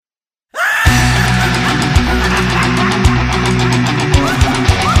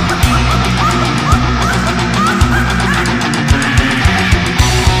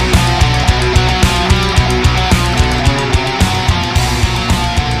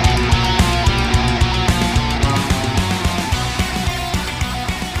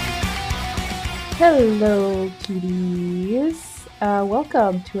Hello, cuties.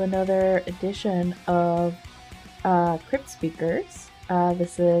 Welcome to another edition of Crypt Speakers.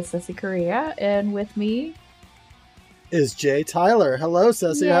 This is Ceci Korea, and with me is Jay Tyler. Hello,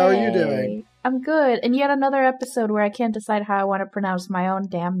 Ceci. How are you doing? I'm good. And yet another episode where I can't decide how I want to pronounce my own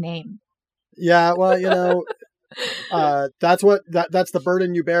damn name. Yeah, well, that's the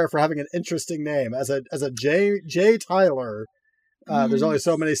burden you bear for having an interesting name. As a Jay Tyler, there's only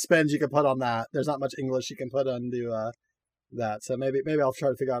so many spins you can put on that. There's not much English you can put onto that. So maybe I'll try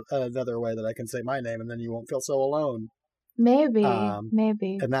to figure out another way that I can say my name, and then you won't feel so alone. Maybe.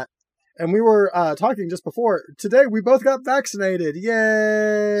 And we were talking just before. Today, we both got vaccinated.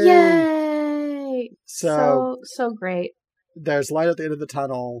 Yay! Yay! So great. There's light at the end of the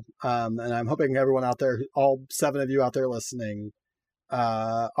tunnel, and I'm hoping everyone out there, all 7 of you out there listening,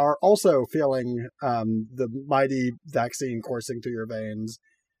 are also feeling the mighty vaccine coursing through your veins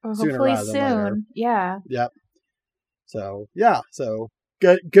sooner rather than later. Yeah. Yep. So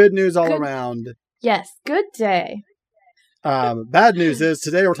good news all around. Yes, good day. Bad news is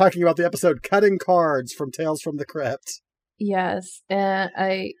today we're talking about the episode Cutting Cards from Tales from the Crypt. Yes, and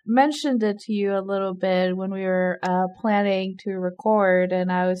I mentioned it to you a little bit when we were planning to record,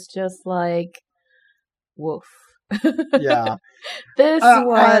 and I was just like, woof. Yeah. This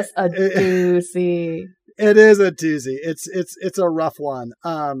was a doozy. It is a doozy. It's a rough one.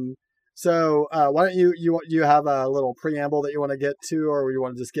 So why don't you have a little preamble that you want to get to, or you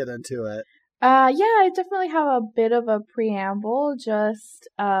want to just get into it? Yeah, I definitely have a bit of a preamble, just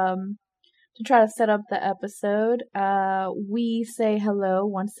to try to set up the episode. We say hello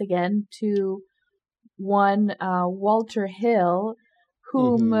once again to one Walter Hill,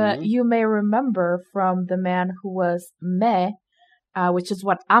 whom you may remember from The Man Who Was Meh, which is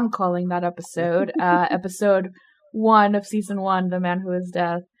what I'm calling that episode. Episode 1 of season 1, The Man Who Was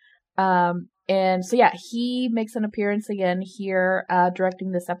Death. And so, yeah, he makes an appearance again here,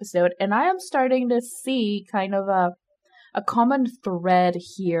 directing this episode. And I am starting to see kind of a common thread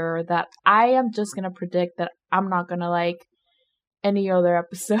here that I am just going to predict that I'm not going to like any other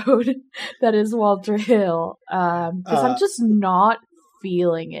episode that is Walter Hill. Because I'm just not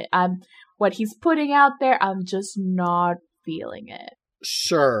feeling it. What he's putting out there, I'm just not feeling it.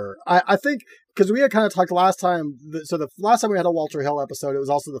 Sure. I think, because we had kind of talked last time, so the last time we had a Walter Hill episode, it was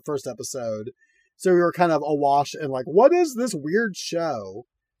also the first episode. So we were kind of awash and like, what is this weird show?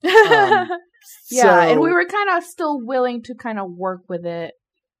 And we were kind of still willing to kind of work with it.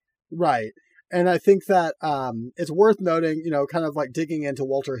 Right. And I think that it's worth noting, kind of like digging into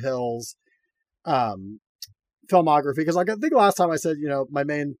Walter Hill's filmography. Because like I think last time I said, my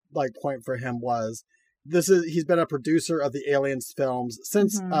main like point for him was he's been a producer of the Aliens films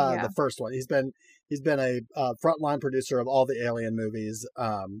since the first one. He's been a frontline producer of all the Alien movies.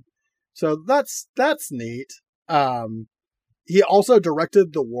 So that's neat. He also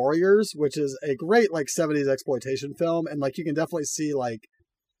directed The Warriors, which is a great like 70s exploitation film, and like you can definitely see like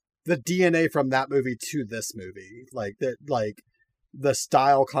the DNA from that movie to this movie, like that, like the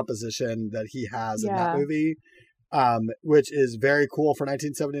style composition that he has in that movie. Which is very cool for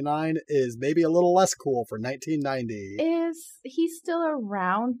 1979, is maybe a little less cool for 1990. Is he still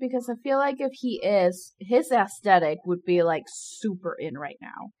around? Because I feel like if he is, his aesthetic would be like super in right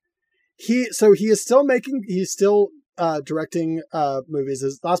now. He's still directing movies.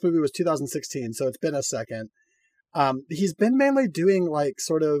 His last movie was 2016, so it's been a second. He's been mainly doing like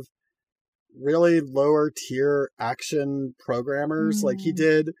sort of really lower tier action programmers. Like he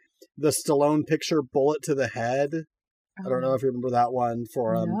did the Stallone picture Bullet to the Head. I don't know if you remember that one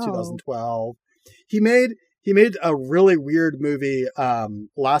for 2012. He made a really weird movie,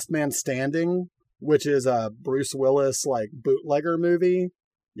 Last Man Standing, which is a Bruce Willis like bootlegger movie.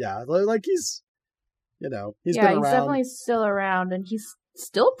 Yeah, like he's been around. He's definitely still around, and he's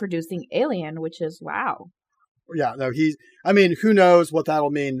still producing Alien, which is wow. Yeah, no, who knows what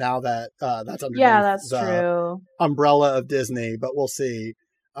that'll mean now that that's underneath that's the true. umbrella of Disney, but we'll see.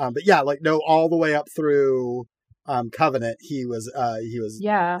 But yeah, like no, all the way up through Covenant, he was his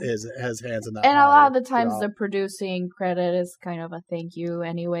hands in that. And a lot of the times the producing credit is kind of a thank you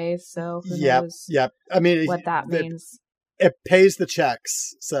anyway, so who knows I mean what that means. It pays the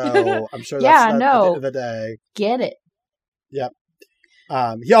checks, so I'm sure that's at the end of the day. Get it. Yep.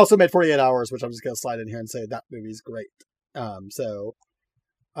 He also made 48 Hours, which I'm just going to slide in here and say that movie's great.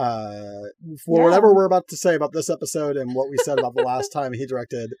 Whatever we're about to say about this episode and what we said about the last time he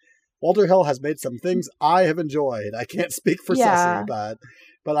directed, Walter Hill has made some things I have enjoyed. I can't speak for Ceci, but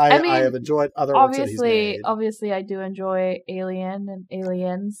I have enjoyed other works that he's made. Obviously, I do enjoy Alien and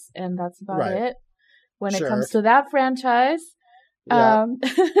Aliens, and that's about it when it comes to that franchise. Yeah.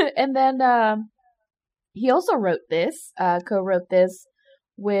 And then he also wrote this, co-wrote this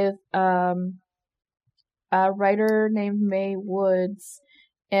with a writer named Mae Woods,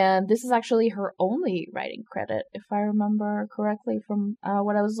 and this is actually her only writing credit, if I remember correctly from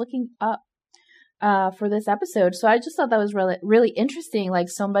what I was looking up for this episode. So I just thought that was really interesting, like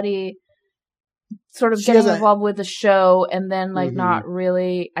somebody sort of getting involved with the show and then like not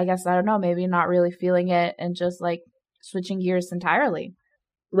really, I guess, I don't know, maybe not really feeling it and just like switching gears entirely.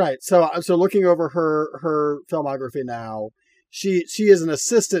 Right. So looking over her filmography now, she is an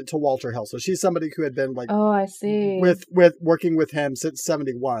assistant to Walter Hill. So she's somebody who had been like, oh, I see, with working with him since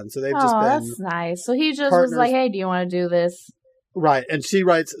 1971. So they've just been, that's nice. So he just partners. Was like, hey, do you want to do this? Right. And she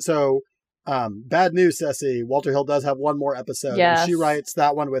writes, so bad news, Ceci, Walter Hill does have one more episode. Yes. And she writes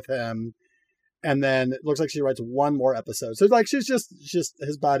that one with him. And then it looks like she writes one more episode. So like she's just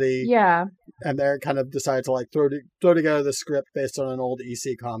his buddy. Yeah. And they're kind of decided to like throw together the script based on an old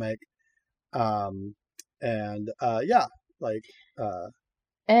EC comic. And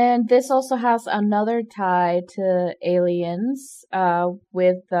this also has another tie to Aliens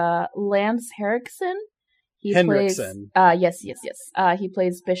with Lance Henriksen. Henriksen. Yes. He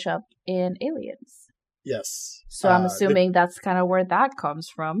plays Bishop in Aliens. Yes. So I'm assuming that's kind of where that comes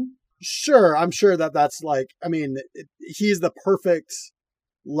from. Sure, I'm sure that's like, I mean, he's the perfect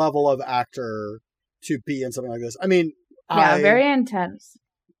level of actor to be in something like this. I mean, yeah, very intense.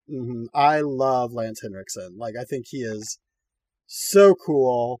 I love Lance Henriksen. Like, I think he is so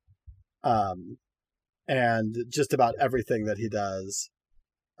cool, and just about everything that he does.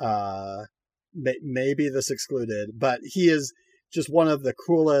 Maybe This Excluded, but he is just one of the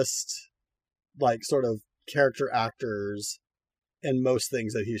coolest, like, sort of character actors in most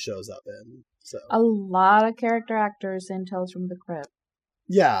things that he shows up in. So a lot of character actors in Tales from the Crypt.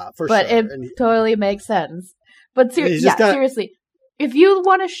 Yeah, for but sure. But it totally makes sense. But seriously, if you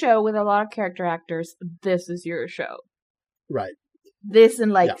want a show with a lot of character actors, this is your show. Right. This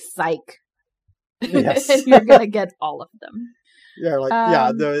and like Psych. Yes. And you're gonna get all of them. Yeah, like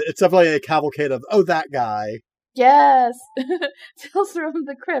it's definitely a cavalcade of that guy. Yes. Tales from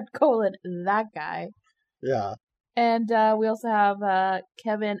the Crypt, that guy. Yeah. And we also have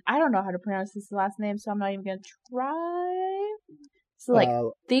Kevin. I don't know how to pronounce his last name, so I'm not even going to try. So, like,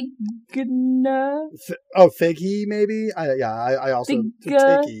 Thigna. Figgy, maybe? I also...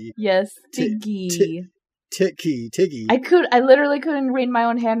 Tiggy. Yes, Tiggy. Tiggy. I literally couldn't read my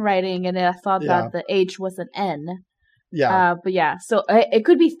own handwriting, and I thought that the H was an N. Yeah. But yeah, so it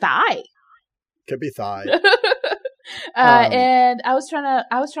could be thigh. Could be thigh. And I was trying to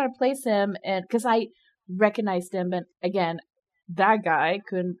place him, and because I recognized him, but again, that guy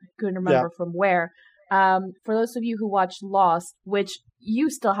couldn't remember from where. For those of you who watched Lost, which you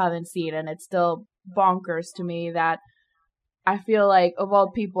still haven't seen, and it's still bonkers to me that I feel like, of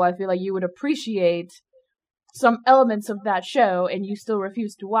all people, I feel like you would appreciate some elements of that show and you still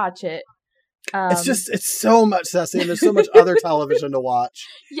refuse to watch it. It's so much, Ceci, and there's so much other television to watch.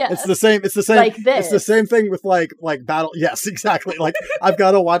 Yeah, it's the same. Like this. It's the same thing with like Battle. Yes, exactly. Like I've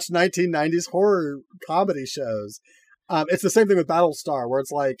got to watch 1990s horror comedy shows. It's the same thing with Battlestar, where it's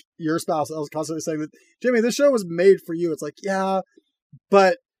like your spouse is constantly saying that, Jimmy, this show was made for you. It's like, yeah,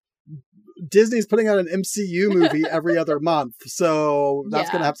 but Disney's putting out an MCU movie every other month, so that's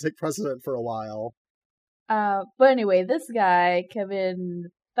going to have to take precedent for a while. But anyway, this guy,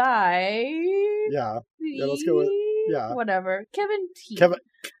 Kevin Thigh. Yeah, let's go with whatever. Kevin T.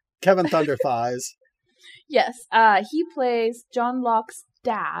 Kevin Thunder Thighs. Yes, he plays John Locke's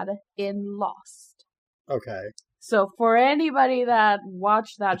dad in Lost. Okay. So for anybody that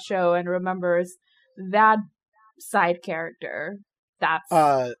watched that show and remembers that side character, that's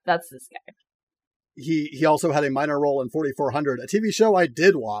this guy. He also had a minor role in 4400, a TV show I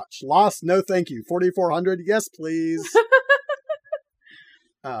did watch. Lost, no thank you. 4400, yes please.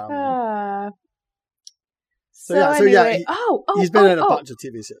 He's been in a bunch of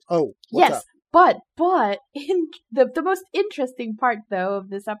TV series. Oh, what's up? But in the most interesting part though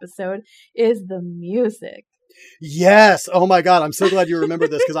of this episode is the music. Yes. Oh my God. I'm so glad you remember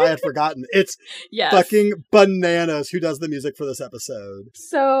this because I had forgotten. It's fucking bananas who does the music for this episode.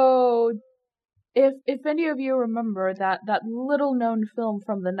 So if any of you remember that little known film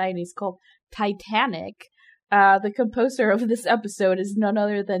from the 90s called Titanic, the composer of this episode is none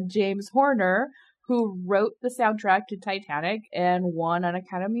other than James Horner, who wrote the soundtrack to Titanic and won an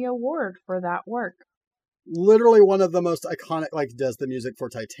Academy Award for that work. Literally one of the most iconic, like, does the music for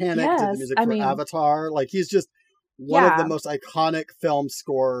Titanic, did the music for Avatar. Like, he's just one of the most iconic film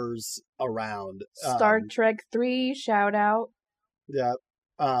scores around. Star Trek 3, shout out. Yeah.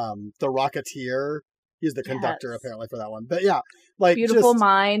 The Rocketeer. He's the conductor apparently for that one. But yeah, like Beautiful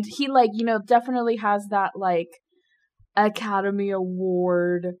Mind. He like, definitely has that like Academy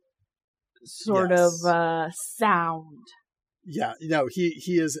Award sort of sound. Yeah,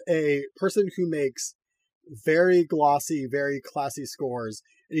 he is a person who makes very glossy, very classy scores,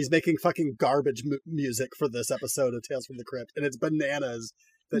 and he's making fucking garbage music for this episode of Tales from the Crypt, and it's bananas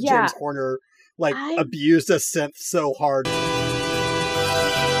that James Horner abused a synth so hard.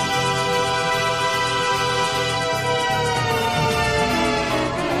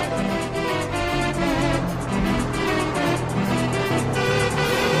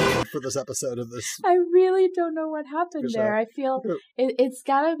 For this episode of this, I really don't know what happened there. I feel it's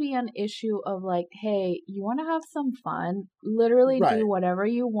gotta be an issue of like, hey, you want to have some fun, literally do whatever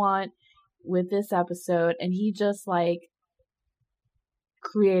you want with this episode, and he just like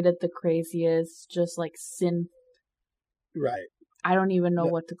created the craziest, just like synth. Right. I don't even know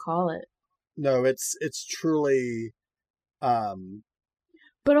what to call it. No, it's truly, but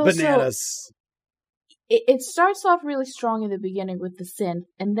also bananas. It starts off really strong in the beginning with the synth,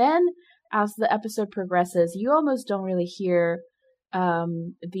 and then as the episode progresses, you almost don't really hear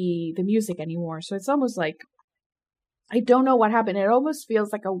the music anymore. So it's almost like, I don't know what happened. It almost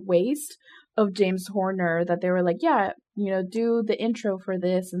feels like a waste of James Horner that they were like, yeah, do the intro for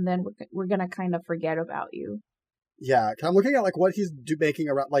this, and then we're gonna kind of forget about you. Yeah, I'm looking at like what he's making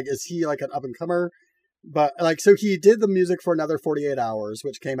around. Like, is he like an up and comer? But like, so he did the music for Another 48 Hours,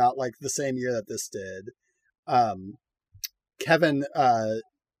 which came out like the same year that this did. Kevin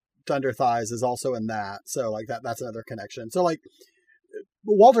Thunder Thighs is also in that, so like that's another connection. So like,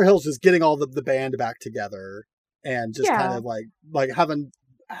 Walter Hill's just getting all the band back together and just kind of like having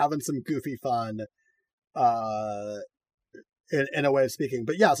some goofy fun, in a way of speaking.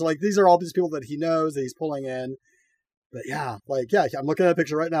 But yeah, so like these are all these people that he knows that he's pulling in. But yeah, I'm looking at a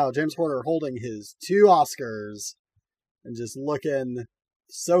picture right now. James Horner holding his 2 Oscars and just looking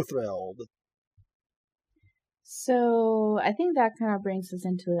so thrilled. So I think that kind of brings us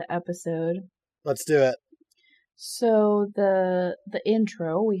into the episode. Let's do it. So the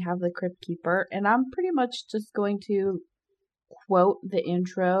intro, we have the Crypt Keeper, and I'm pretty much just going to quote the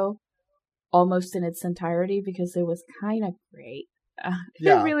intro almost in its entirety because it was kind of great.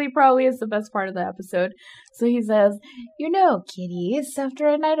 It really probably is the best part of the episode. So he says, kiddies, after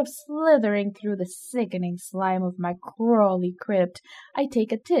a night of slithering through the sickening slime of my crawly crypt, I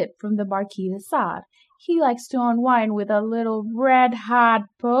take a tip from the Marquis de Sade. He likes to unwind with a little red-hot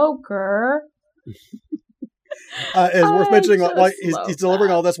poker. It's worth mentioning, like he's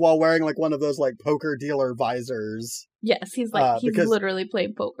delivering all this while wearing like one of those like poker dealer visors. Yes, he's like he's literally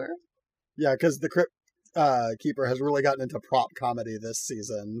playing poker. Yeah, because the Crypt Keeper has really gotten into prop comedy this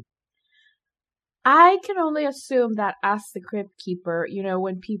season. I can only assume that as the Crypt Keeper,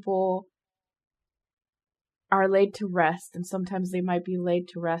 when people are laid to rest, and sometimes they might be laid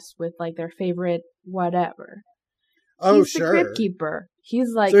to rest with like their favorite whatever. He's the Crypt Keeper.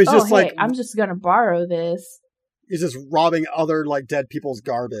 He's like, so hey, I'm just gonna borrow this. He's just robbing other like dead people's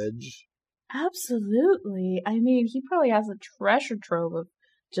garbage. Absolutely. I mean, he probably has a treasure trove of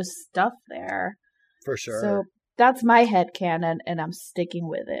just stuff there. For sure. So that's my headcanon, and I'm sticking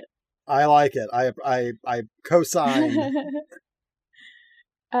with it. I like it. I co-sign.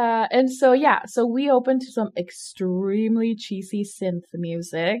 And so we open to some extremely cheesy synth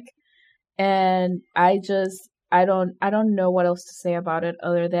music, and I don't know what else to say about it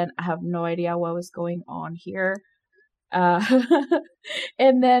other than I have no idea what was going on here.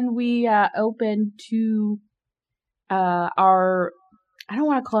 And then we open to our, I don't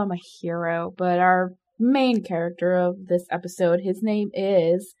want to call him a hero, but our main character of this episode. His name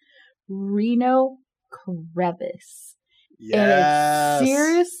is Reno Crevice. Yes. And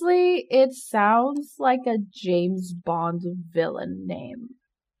seriously, it sounds like a James Bond villain name.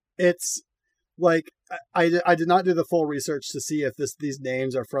 It's like, I did not do the full research to see if these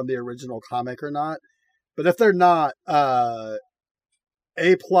names are from the original comic or not. But if they're not, A+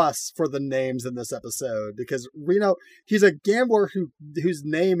 for the names in this episode, because Reno, he's a gambler whose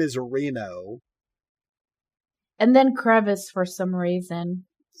name is Reno. And then Crevice for some reason.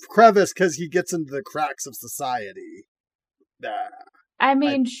 Crevice, because he gets into the cracks of society. I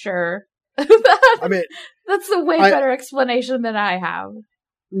mean, sure. I mean, that's a way better explanation than I have.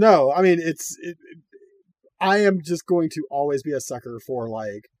 No, I mean, I am just going to always be a sucker for,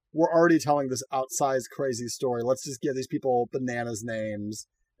 like, we're already telling this outsized crazy story. Let's just give these people bananas names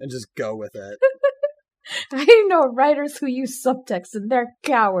and just go with it. I know writers who use subtext and they're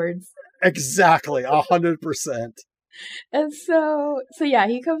cowards. Exactly, 100%. And so yeah,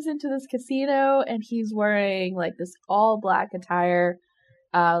 he comes into this casino and he's wearing like this all black attire,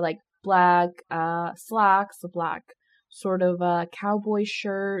 like black slacks, a black sort of cowboy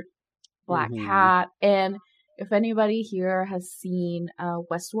shirt, black hat, and if anybody here has seen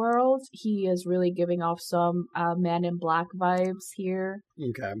Westworld, he is really giving off some Man in Black vibes here.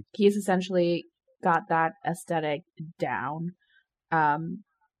 Okay. He's essentially got that aesthetic down. And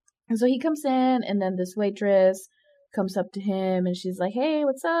so he comes in, and then this waitress comes up to him, and she's like, "Hey,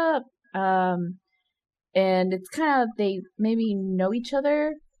 what's up?" And it's kind of, they maybe know each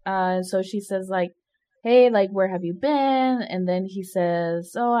other. So she says, like, "Hey, like, where have you been?" And then he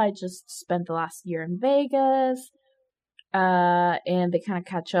says, "Oh, I just spent the last year in Vegas." And they kind of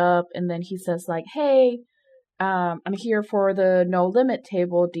catch up, and then he says, like, "Hey, I'm here for the No Limit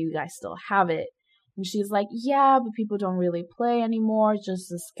table. Do you guys still have it?" And she's like, "Yeah, but people don't really play anymore. Just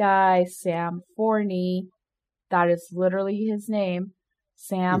this guy, Sam Forney." That is literally his name.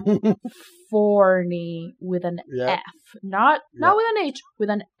 Sam Forney with an F. Not with an H, with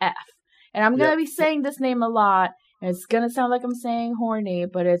an F. And I'm going to be saying this name a lot, and it's going to sound like I'm saying horny,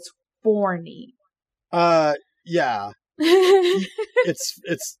 but it's Forney. Yeah.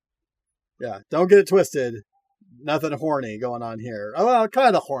 It's yeah, don't get it twisted. Nothing horny going on here. Oh, well,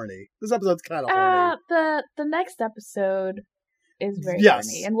 kind of horny. This episode's kind of horny. The next episode is very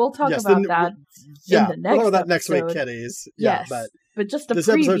horny, and we'll talk about that in the next we'll talk about that episode. Next week, kiddies. Yeah, yes, but just a this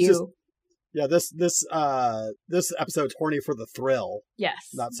preview. This episode's horny for the thrill.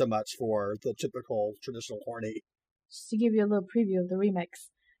 Yes. Not so much for the typical traditional horny. Just to give you a little preview of the remix.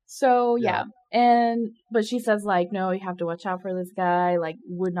 So, but she says, like, "No, you have to watch out for this guy, like,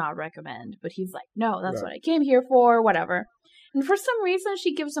 would not recommend." But he's like, "No, that's what I came here for, whatever." And for some reason,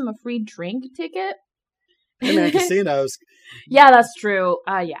 she gives him a free drink ticket. Hey, man, casinos. Yeah, that's true.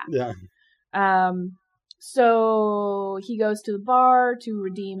 Yeah. Yeah. So he goes to the bar to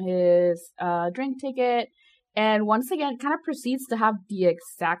redeem his drink ticket, and once again kind of proceeds to have the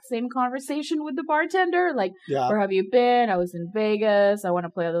exact same conversation with the bartender. Like, "Where have you been? I was in Vegas. I want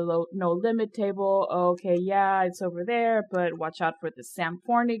to play the No Limit table." "Okay, yeah, it's over there, but watch out for the Sam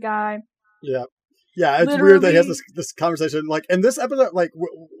Forney guy." Yeah. Yeah, it's weird that he has this conversation. Like, in this episode, like,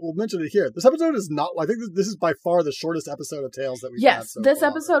 we'll mention it here. This episode is not, I think this is by far the shortest episode of Tales that we've had so this far.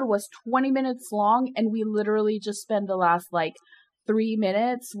 episode was 20 minutes long, and we literally just spent the last, like, 3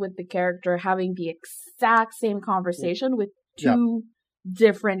 minutes with the character having the exact same conversation with two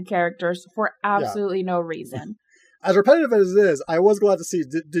different characters for absolutely no reason. As repetitive as it is, I was glad to see,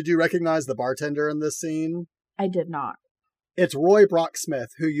 did you recognize the bartender in this scene? I did not. It's Roy Brocksmith,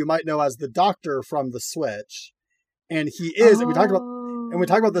 who you might know as the Doctor from The Switch. And he is, and we talked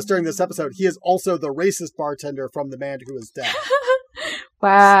about this during this episode, he is also the racist bartender from The Man Who Is Dead.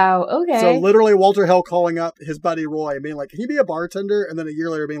 Wow, okay. So literally Walter Hill calling up his buddy Roy and being like, "Can you be a bartender?" And then a year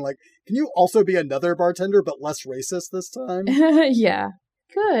later being like, "Can you also be another bartender, but less racist this time?" Yeah.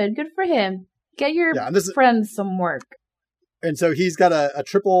 Good for him. Get your friends some work. And so he's got a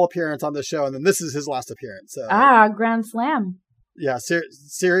triple appearance on the show, and then this is his last appearance. So, Grand Slam. Yeah,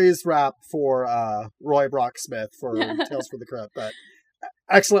 series wrap for Roy Brocksmith for Tales from the Crypt. But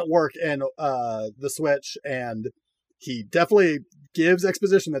excellent work in The Switch, and he definitely gives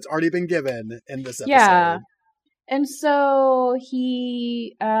exposition that's already been given in this episode. Yeah. And so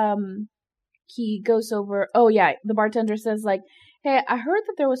he goes over, the bartender says, like, "Hey, I heard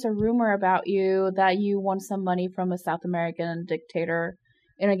that there was a rumor about you that you won some money from a South American dictator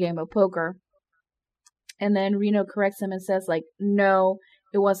in a game of poker." And then Reno corrects him and says, like, "No,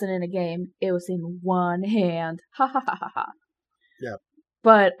 it wasn't in a game. It was in one hand." Ha ha ha ha ha. Yeah.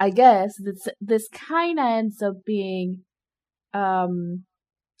 But I guess this kind of ends up being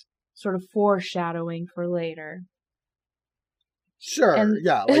sort of foreshadowing for later. Sure,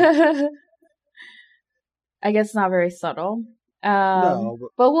 yeah. Like, I guess not very subtle. No,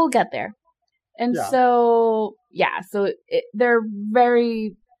 but we'll get there. And so they're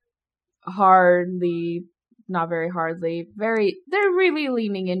very hardly, not very hardly, they're really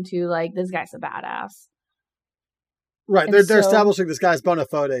leaning into, like, this guy's a badass. Right, they're establishing this guy's bona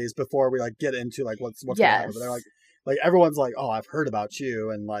fides before we, like, get into, like, what's going to happen. But they're like everyone's like, "Oh, I've heard about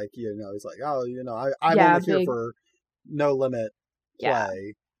you," and, like, you know, he's like, "Oh, you know, I'm only here for No Limit play."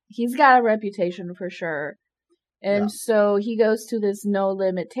 Yeah. He's got a reputation for sure. And so he goes to this No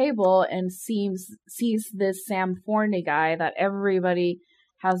Limit table and sees this Sam Forney guy that everybody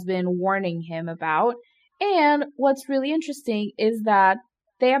has been warning him about. And what's really interesting is that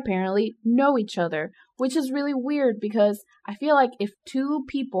they apparently know each other, which is really weird because I feel like if two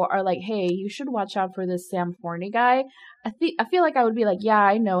people are like, "Hey, you should watch out for this Sam Forney guy," I feel like I would be like, "Yeah,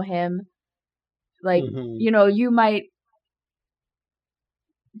 I know him." Like, you know, you might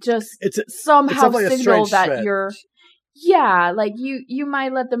just somehow signal that Yeah, like you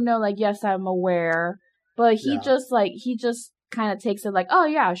might let them know like, yes, I'm aware, but he just kind of takes it like, oh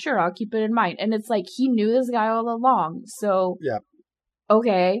yeah, sure, I'll keep it in mind. And it's like he knew this guy all along. So yeah.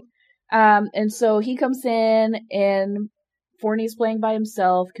 Okay. And so he comes in and Forney's playing by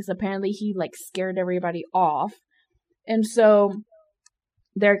himself because apparently he like scared everybody off. And so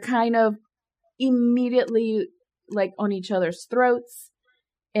they're kind of immediately like on each other's throats.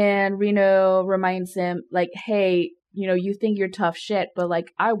 And Reno reminds him, like, hey, you think you're tough shit, but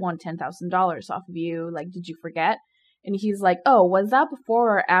like I won $10,000 off of you. Like, did you forget? And he's like, oh, was that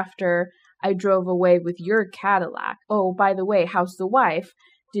before or after I drove away with your Cadillac? Oh, by the way, how's the wife?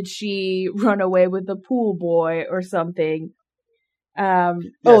 Did she run away with the pool boy or something?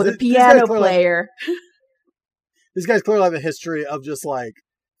 The piano player. These guys clearly have a history of just like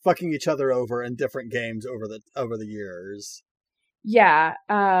fucking each other over in different games over the years. Yeah.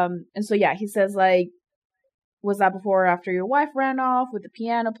 And so yeah, he says like, was that before or after your wife ran off with the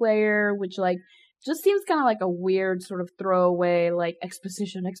piano player? Which like just seems kind of like a weird sort of throwaway like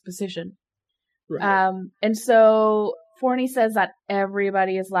exposition. Right. And so Forney says that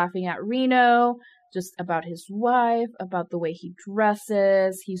everybody is laughing at Reno just about his wife, about the way he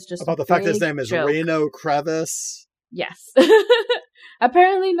dresses. He's just about the fact his name is Reno Crevice. Yes.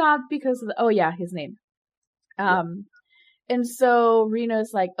 Apparently not because of his name. And so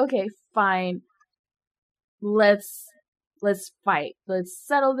Reno's like, okay, fine. Let's fight. Let's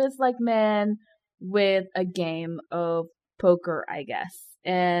settle this like men with a game of poker, I guess.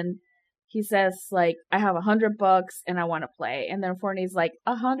 And he says like, I have $100 and I want to play. And then Forney's like,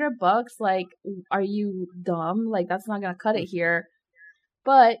 $100? Like, are you dumb? Like, that's not gonna cut it here.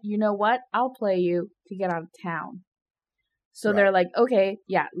 But you know what? I'll play you to get out of town. So they're like, okay,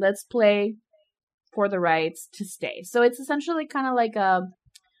 yeah, let's play for the rights to stay. So it's essentially kind of like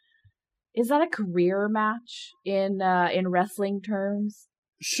is that a career match in wrestling terms?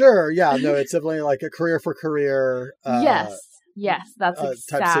 Sure, yeah, no, it's definitely like a career for career. Yes, that's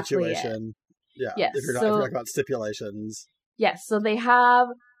exactly type situation. It. Yeah, if you're talking about stipulations. Yes, so they have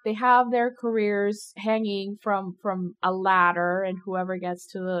their careers hanging from a ladder, and whoever gets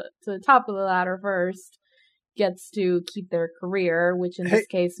to the top of the ladder first gets to keep their career, which in this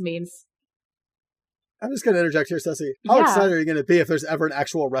case means. I'm just going to interject here, Ceci. How excited are you going to be if there's ever an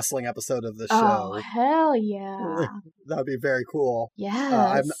actual wrestling episode of this show? Oh, hell yeah. That would be very cool.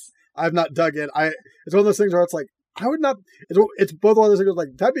 Yes. I've not dug in. It's one of those things where it's like, I would not, it's both one of those things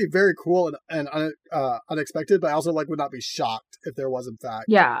like, that'd be very cool and unexpected, but I also like would not be shocked if there was in fact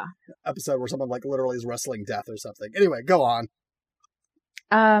an episode where someone like literally is wrestling death or something. Anyway, go on.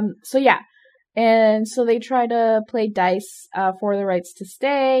 So yeah. And so they try to play dice for the rights to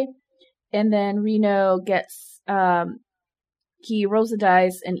stay. And then Reno gets, he rolls the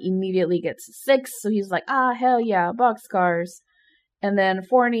dice and immediately gets a 6. So he's like, hell yeah, boxcars. And then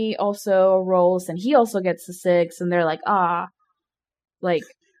Forney also rolls and he also gets a 6. And they're like, like,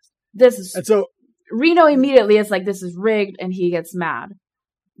 this is. And so Reno immediately is like, this is rigged. And he gets mad.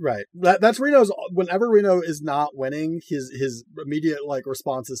 Right. That's Reno's. Whenever Reno is not winning, his immediate like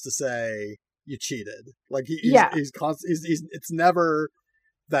response is to say, you cheated. Like it's never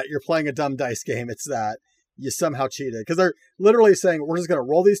that you're playing a dumb dice game. It's that you somehow cheated, because they're literally saying we're just going to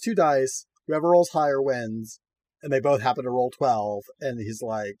roll these 2 dice. Whoever rolls higher wins, and they both happen to roll 12. And he's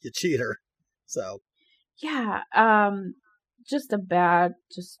like, "You cheater." So yeah, just a bad,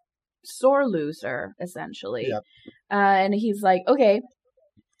 just sore loser essentially. Yep. And he's like, okay.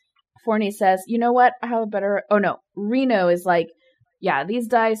 Forney says, you know what? I have a better. Oh no, Reno is like, yeah, these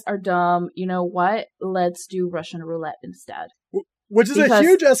dice are dumb. You know what? Let's do Russian roulette instead. Which is a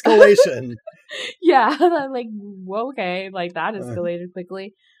huge escalation. Yeah, like, okay, like that escalated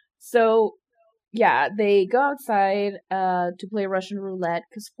quickly. So, yeah, they go outside to play Russian roulette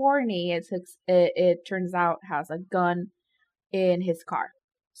because Forney, it turns out, has a gun in his car.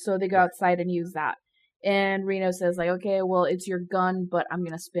 So they go outside and use that. And Reno says, like, okay, well, it's your gun, but I'm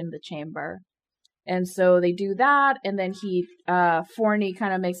going to spin the chamber. And so they do that, and then Forney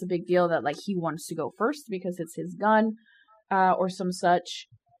kind of makes a big deal that, like, he wants to go first because it's his gun. Or some such.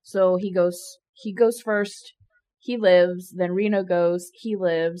 So he goes first, he lives, then Reno goes, he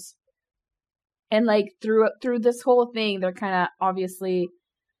lives. And like through this whole thing, they're kind of obviously,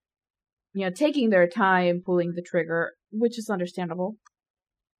 taking their time pulling the trigger, which is understandable.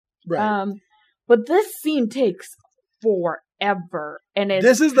 Right. But this scene takes forever, and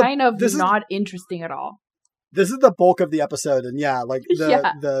it's not interesting at all. This is the bulk of the episode, and like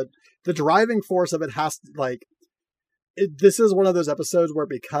the driving force of it has to, like, this is one of those episodes where,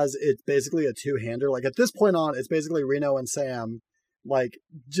 because it's basically a 2-hander, like at this point on, it's basically Reno and Sam like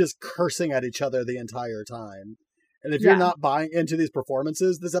just cursing at each other the entire time. And if you're not buying into these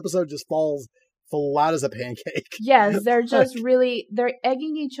performances, this episode just falls flat as a pancake. Yes, they're just really, they're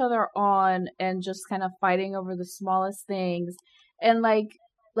egging each other on and just kind of fighting over the smallest things. And like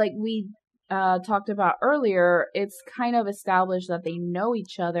we talked about earlier, it's kind of established that they know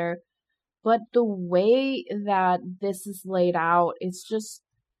each other, but the way that this is laid out, it's just,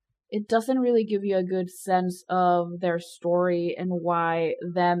 it doesn't really give you a good sense of their story and why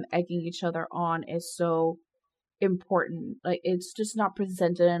them egging each other on is so important. Like, it's just not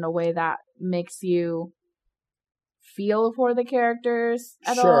presented in a way that makes you feel for the characters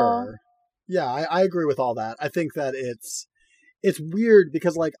at all. Yeah, I agree with all that. I think that it's weird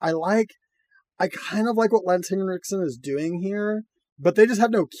because like I kind of like what Lance Henriksen is doing here, but they just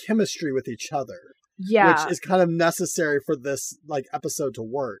have no chemistry with each other. Yeah. Which is kind of necessary for this like episode to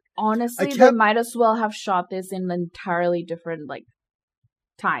work. Honestly, they might as well have shot this in entirely different like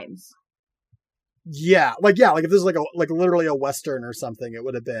times. Yeah, like if this is like literally a Western or something, that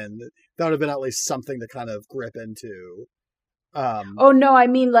would have been at least something to kind of grip into. Oh no, I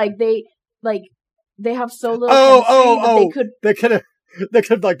mean like they have so little chemistry that they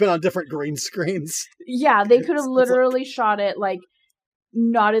could have like been on different green screens. Yeah, they could have literally shot it like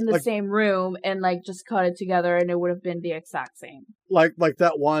not in the same room and like just cut it together and it would have been the exact same. Like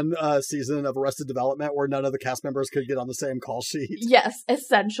that one season of Arrested Development where none of the cast members could get on the same call sheet. Yes,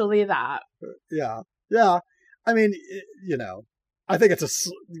 essentially that. Yeah. I mean, I think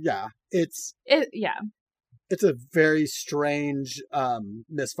it's it's a very strange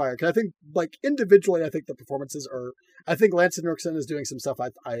misfire. Because I think, like, individually, I think the performances are... I think Lance Henriksen is doing some stuff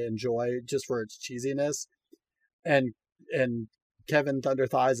I enjoy just for its cheesiness. And Kevin Thunder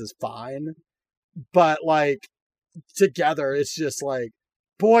Thighs is fine. But, like, together, it's just like...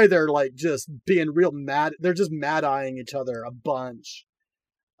 Boy, they're, like, just being real mad. They're just mad-eyeing each other a bunch.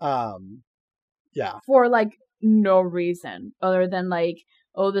 Yeah. For, like, no reason. Other than, like,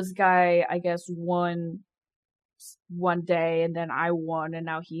 oh, this guy, I guess, won... one day and then I won and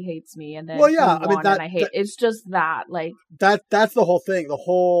now he hates me and then he won, I mean, and I hate it's just that like that's the whole thing. The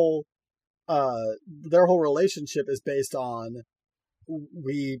whole their whole relationship is based on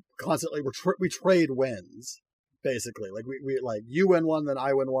we constantly we trade wins basically. Like we like you win one then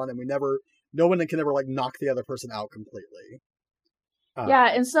I win one and no one can ever like knock the other person out completely. Yeah,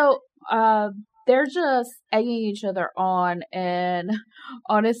 and so they're just egging each other on, and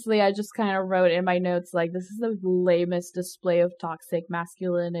honestly, I just kind of wrote in my notes, like, this is the lamest display of toxic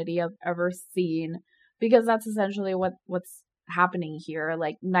masculinity I've ever seen, because that's essentially what's happening here.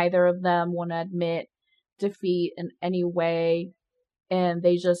 Like, neither of them want to admit defeat in any way, and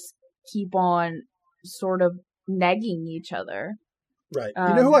they just keep on sort of negging each other. Right.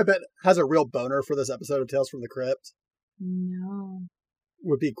 You know who I bet has a real boner for this episode of Tales from the Crypt? No.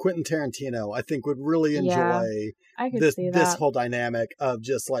 Would be Quentin Tarantino. I think would really enjoy this whole dynamic of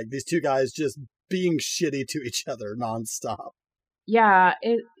just like these two guys just being shitty to each other nonstop. Yeah,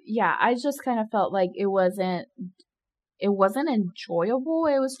 I just kind of felt like it wasn't enjoyable.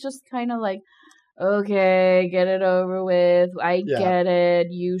 It was just kind of like, okay, get it over with. I get it.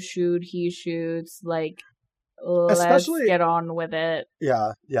 You shoot, he shoots. Like, let's get on with it.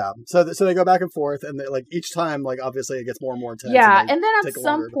 Yeah. So they go back and forth, and they, like each time, like obviously it gets more and more intense. Yeah, and then at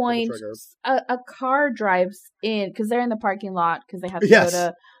some point, a car drives in because they're in the parking lot because they have to go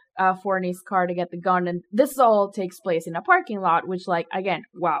to Forney's car to get the gun, and this all takes place in a parking lot, which, like, again,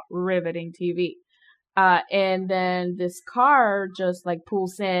 wow, riveting TV. And then this car just like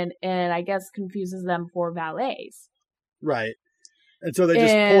pulls in, and I guess confuses them for valets. Right. And so they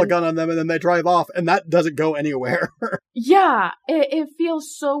just pull a gun on them and then they drive off, and that doesn't go anywhere. Yeah, it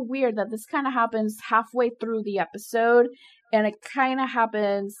feels so weird that this kind of happens halfway through the episode, and it kind of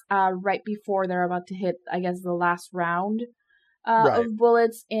happens right before they're about to hit, I guess, the last round of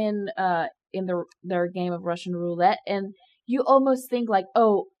bullets in their game of Russian roulette, and you almost think like,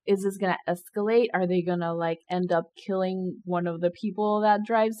 oh, is this gonna escalate? Are they gonna like end up killing one of the people that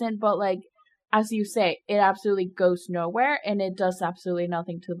drives in? But like, as you say, it absolutely goes nowhere, and it does absolutely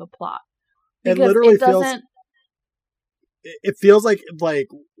nothing to the plot. It literally feels like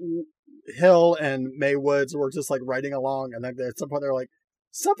Hill and Mae Woods were just like writing along, and then at some point they're like,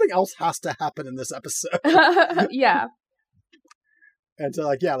 something else has to happen in this episode. Yeah. And so,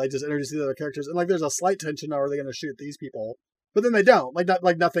 like, yeah, they just introduce these other characters, and like, there's a slight tension. Are they going to shoot these people? But then they don't. Like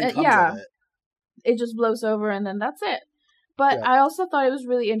nothing comes of it. It just blows over, and then that's it. But I also thought it was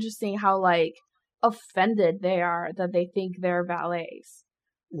really interesting how, like, offended they are that they think they're valets.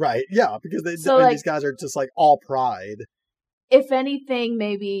 Right, yeah, because these guys are just, like, all pride. If anything,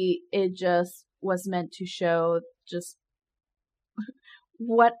 maybe it just was meant to show just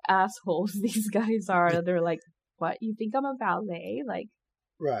what assholes these guys are. They're like, what? You think I'm a valet? Like,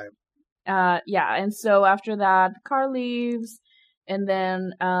 right. Yeah. And so after that, the car leaves, and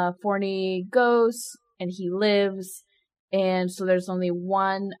then Forney goes, and he lives, and so there's only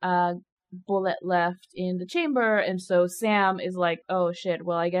one bullet left in the chamber, and so Sam is like, oh shit,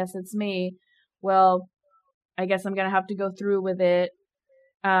 well, I guess it's me. Well, I guess I'm gonna have to go through with it.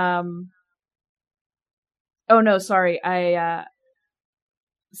 Oh no, sorry, I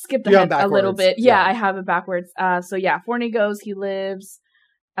skipped ahead a little bit. Yeah, I have it backwards. So yeah, Forney goes, he lives,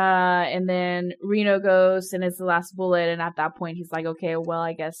 and then Reno goes, and it's the last bullet, and at that point he's like, okay, well,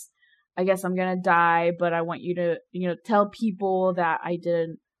 I guess I'm gonna die, but I want you to, tell people that I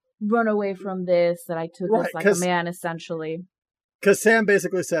didn't run away from this, that I took this like a man, essentially. Because Sam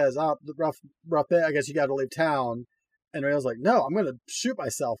basically says, oh, the rough bit, I guess you gotta leave town. And Reno's like, no, I'm gonna shoot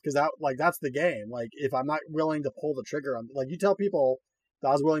myself, because that's the game. Like, if I'm not willing to pull the trigger, you tell people that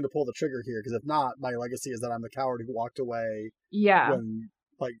I was willing to pull the trigger here, because if not, my legacy is that I'm the coward who walked away. Yeah. When,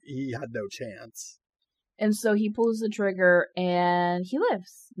 he had no chance. And so he pulls the trigger, and he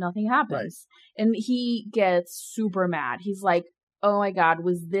lives. Nothing happens. Right. And he gets super mad. He's like, oh my god,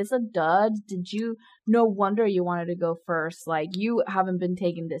 was this a dud? No wonder you wanted to go first. Like, you haven't been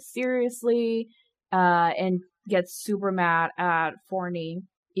taking this seriously. And gets super mad at Forney,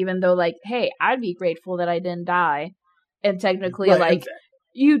 even though, like, hey, I'd be grateful that I didn't die. And technically, right,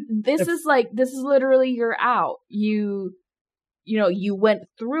 this is literally your out. You went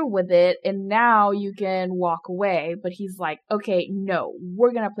through with it, and now you can walk away. But he's like, okay, no,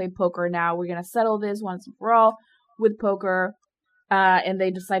 we're gonna play poker now. We're gonna settle this once and for all with poker. And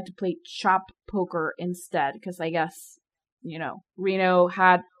they decide to play chop poker instead, because I guess, Reno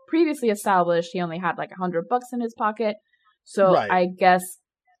had previously established he only had like $100 in his pocket. So right. I guess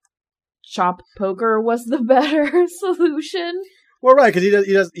chop poker was the better solution. Well, right, because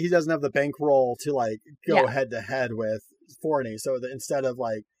he doesn't have the bankroll to go head to head with Forney. So instead of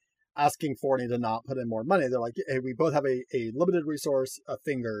asking Forney to not put in more money, they're like, hey, we both have a limited resource of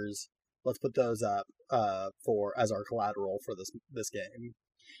fingers. Let's put those up as our collateral for this game.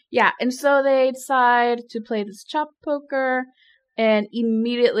 Yeah, and so they decide to play this chop poker, and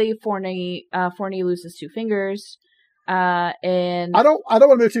immediately Forney loses 2 fingers. And I don't want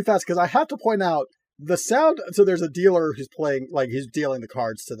to move too fast, because I have to point out the sound. So there's a dealer who's playing, he's dealing the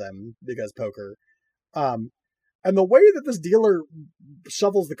cards to them, because poker. And the way that this dealer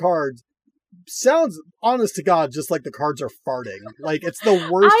shuffles the cards sounds, honest to God, just like the cards are farting. It's the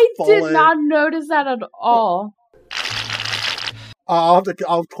worst. I did not notice that at all. I'll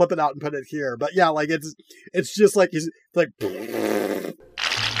clip it out and put it here. But yeah, it's just he's the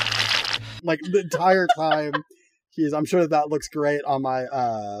entire time. I'm sure that looks great on my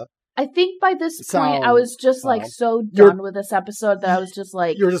I think by this point I was just so done with this episode that I was just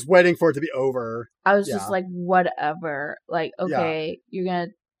like, you're just waiting for it to be over. I was just like, whatever. Okay, you're gonna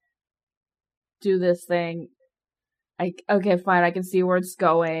do this thing. Okay, fine, I can see where it's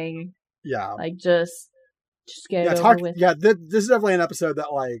going. Yeah. Just get it over with. Yeah, this is definitely an episode that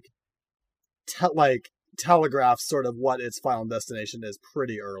telegraphs sort of what its final destination is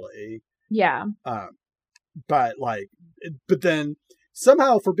pretty early. Yeah. But then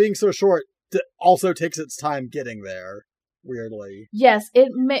somehow, for being so short, it also takes its time getting there. Weirdly. Yes,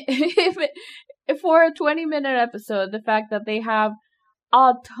 for a 20-minute episode, the fact that they have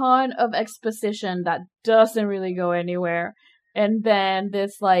a ton of exposition that doesn't really go anywhere, and then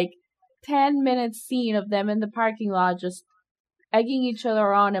this 10-minute scene of them in the parking lot just egging each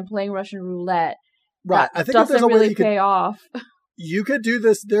other on and playing Russian roulette. Right. I think doesn't really pay off. You could do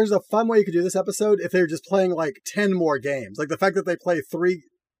this. There's a fun way you could do this episode if they're just playing 10 more games. The fact that they play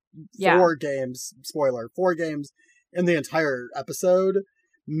 4 games, spoiler, 4 games in the entire episode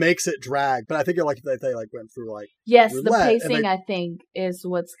makes it drag. But I think you're lucky that they went through yes, roulette, the pacing I think is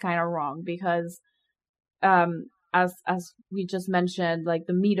what's kind of wrong, because as we just mentioned,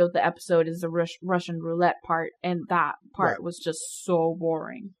 the meat of the episode is the Russian roulette part, and that part was just so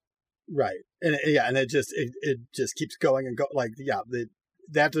boring. Right. And it just keeps going and go.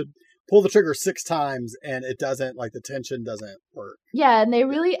 They have to pull the trigger 6 times, and it doesn't, the tension doesn't work. Yeah, and they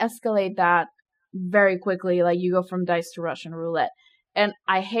really escalate that very quickly. You go from dice to Russian roulette. And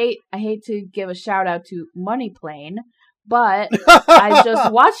I hate to give a shout out to Money Plane, but I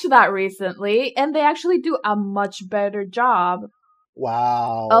just watched that recently, and they actually do a much better job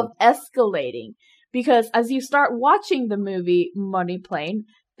of escalating. Because as you start watching the movie Money Plane,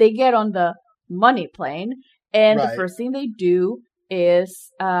 they get on the money plane, and the first thing they do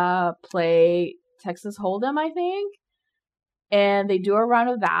is play Texas Hold'em, I think. And they do a round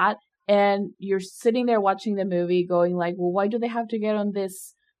of that, and you're sitting there watching the movie going well, why do they have to get on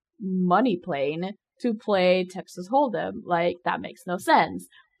this money plane to play Texas Hold'em. Like, that makes no sense.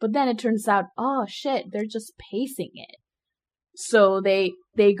 But then it turns out, oh shit, they're just pacing it. So they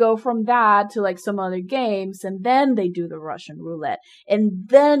go from that to like some other games, and then they do the Russian roulette, and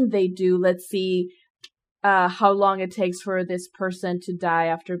then they do, let's see, how long it takes for this person to die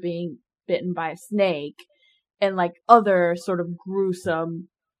after being bitten by a snake, and like other sort of gruesome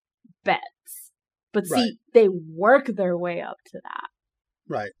bets. But see, they work their way up to that.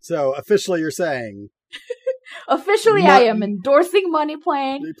 Right. So officially you're saying... Officially I am endorsing Money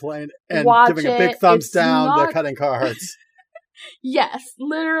Plane. And giving a big thumbs down to Cutting Cards. Yes,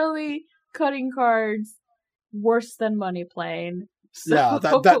 literally Cutting Cards worse than Money Plane. So... Yeah,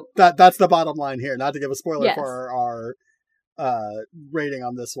 that's the bottom line here. Not to give a spoiler for our rating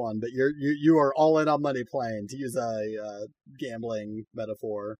on this one, but you are all in on Money Plane, to use a gambling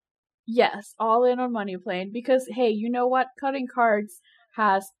metaphor. Yes, all in on Money Plane, because hey, you know what? Cutting Cards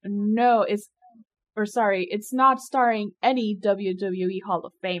it's not starring any WWE Hall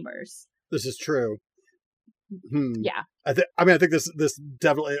of Famers. This is true. Yeah. I think this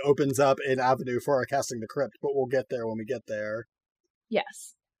definitely opens up an avenue for our Casting the Crypt, but we'll get there when we get there.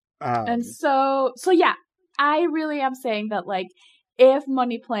 Yes. And so yeah, I really am saying that, like, if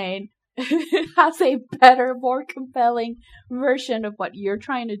Money Plane has a better, more compelling version of what you're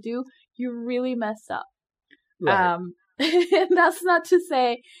trying to do, you really messed up. Right. And that's not to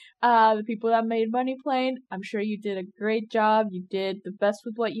say the people that made Money Plane, I'm sure you did a great job. You did the best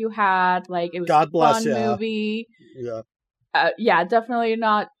with what you had. Like, it was a fun movie. Yeah. Yeah, definitely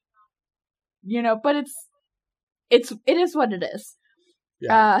not, but it is what it is.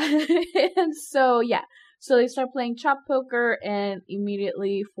 Yeah. And so, yeah. So they start playing chop poker, and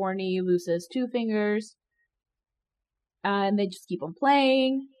immediately Forney loses 2 fingers. And they just keep on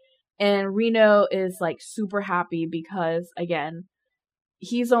playing. And Reno is, like, super happy because, again,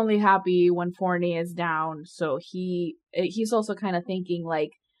 he's only happy when Forney is down. So he's also kind of thinking, like,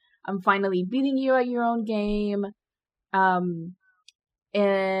 I'm finally beating you at your own game. And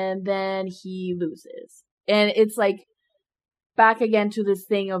then he loses. And it's, like, back again to this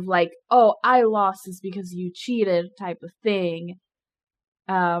thing of, like, oh, I lost is because you cheated type of thing.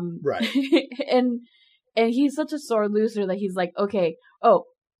 Right. and he's such a sore loser that he's like, okay,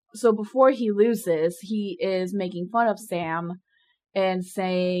 so before he loses, he is making fun of Sam and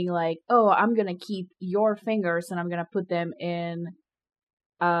saying, like, oh, I'm gonna keep your fingers and I'm gonna put them in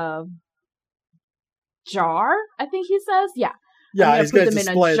a jar, I think he says. Yeah. Yeah, he's gonna put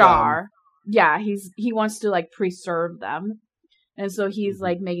them in a jar. Yeah, he wants to, like, preserve them. And so he's,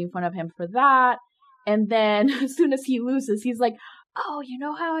 like, making fun of him for that. And then as soon as he loses, he's like, oh, you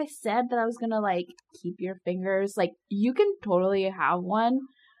know how I said that I was gonna, like, keep your fingers? Like, you can totally have one.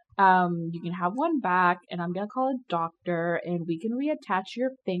 You can have one back, and I'm gonna call a doctor, and we can reattach your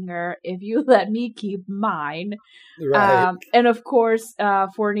finger if you let me keep mine. Right. And of course,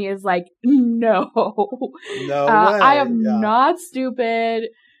 Forney is like, no way. I am not stupid.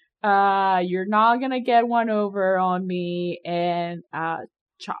 You're not gonna get one over on me, and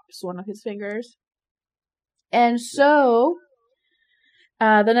chops one of his fingers. And so,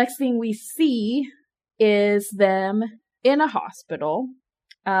 the next thing we see is them in a hospital.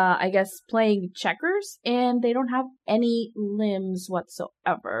 I guess playing checkers, and they don't have any limbs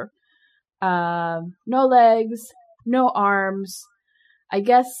whatsoever. No legs, no arms. I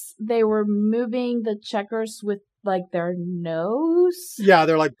guess they were moving the checkers with, like, their nose. Yeah,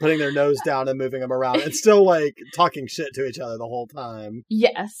 they're, like, putting their nose down and moving them around, and still, like, talking shit to each other the whole time.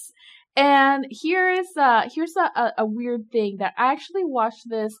 Yes. And here's a weird thing that I actually watched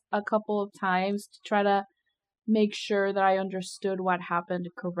this a couple of times to try to make sure that I understood what happened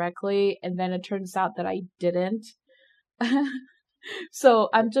correctly, and then it turns out that I didn't. So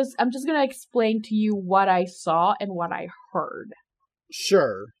I'm just gonna explain to you what I saw and what I heard.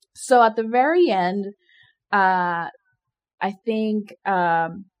 Sure. So at the very end, I think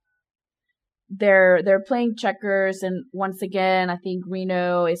they're playing checkers, and once again, I think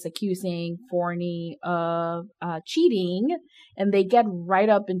Reno is accusing Forney of cheating, and they get right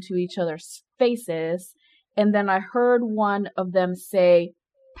up into each other's faces. And then I heard one of them say,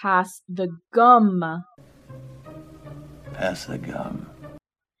 pass the gum. Pass the gum.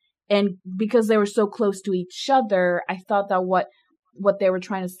 And because they were so close to each other, I thought that what they were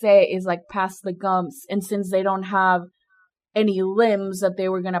trying to say is, like, pass the gums. And since they don't have any limbs, that they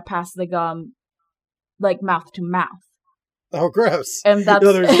were going to pass the gum, like, mouth to mouth. Oh, gross. And that's,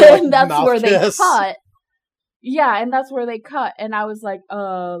 and that's where they cut. Yeah, and that's where they cut. And I was like,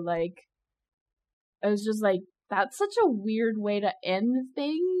 I was just like, that's such a weird way to end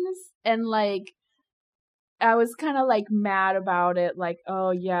things. And, like, I was kind of like mad about it, like,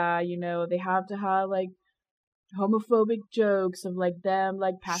 oh yeah, you know, they have to have like homophobic jokes of like them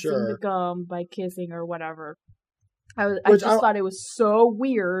like passing the gum by kissing or whatever. I just thought it was so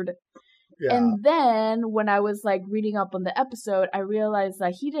weird. Yeah. And then when I was like reading up on the episode, I realized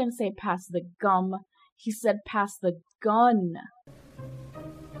that he didn't say pass the gum. He said pass the gun.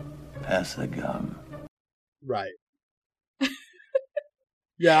 Pass the gum. Right.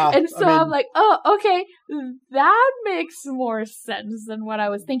 Yeah. And so I'm like, oh, okay, that makes more sense than what I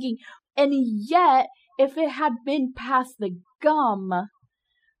was thinking. And yet, if it had been past the gum,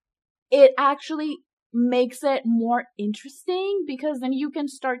 it actually makes it more interesting, because then you can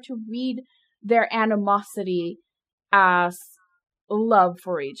start to read their animosity as love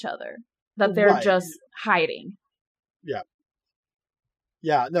for each other, that they're just hiding. Yeah.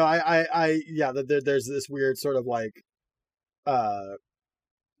 Yeah, no, yeah, there's this weird sort of like,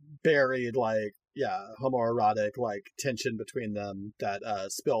 buried, like, yeah, homoerotic, like, tension between them that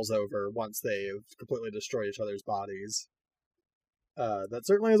spills over once they've completely destroyed each other's bodies. That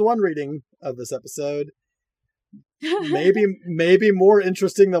certainly is one reading of this episode. Maybe more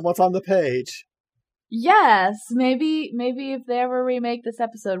interesting than what's on the page. Yes, maybe if they ever remake this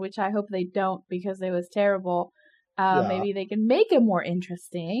episode, which I hope they don't because it was terrible, maybe they can make it more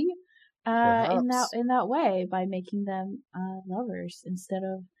interesting in that way by making them lovers instead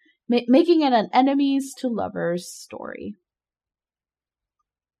of making it an enemies to lovers story.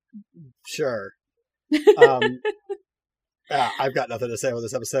 Sure. I've got nothing to say about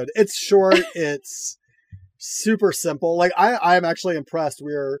this episode. It's short. It's super simple. Like, I'm actually impressed.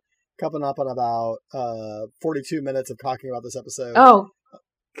 We're coming up on about 42 minutes of talking about this episode. Oh,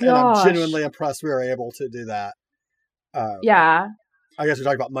 gosh. And I'm genuinely impressed we were able to do that. Yeah. I guess we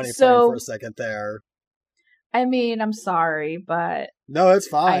talked about money playing for a second there. I mean, I'm sorry, but no, it's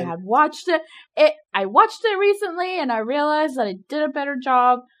fine. I had watched it. I watched it recently, and I realized that it did a better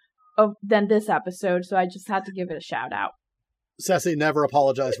job than this episode, so I just had to give it a shout out. Ceci, never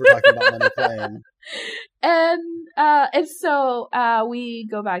apologize for talking about money playing. And so we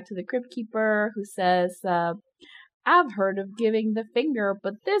go back to the Crypt Keeper, who says, I've heard of giving the finger,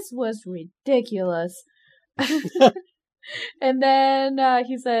 but this was ridiculous. And then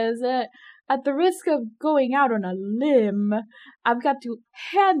he says, at the risk of going out on a limb, I've got to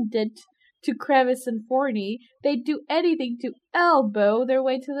hand it to Crevice and Forney. They'd do anything to elbow their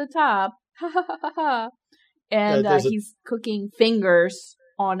way to the top. Ha ha ha ha. And he's cooking fingers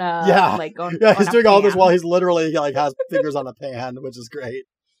on a he's doing all this while he's literally like has fingers on a pan, which is great.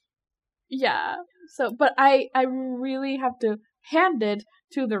 Yeah. So, but I really have to hand it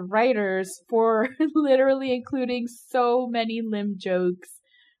to the writers for literally including so many limb jokes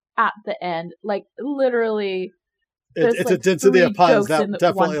at the end. Like, literally, it's like a density of puns that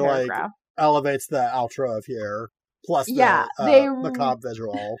definitely like elevates the outro of here. Plus the macabre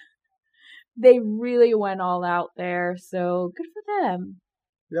visual. They really went all out there, so good for them.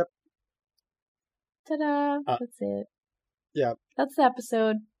 Yep. Ta-da! That's it. Yep. That's the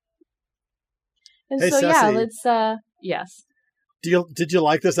episode. And hey, so Ceci, let's yes. Did you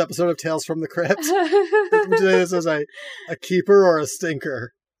like this episode of Tales from the Crypt? Would you say this as a keeper or a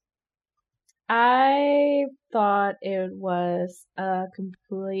stinker? I thought it was a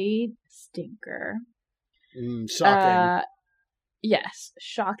complete stinker. Shocking. Yes,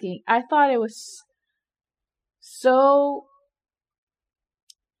 shocking. I thought it was so...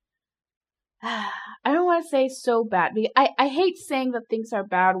 I don't want to say so bad. I hate saying that things are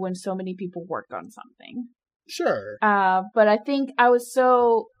bad when so many people work on something. Sure. But I think I was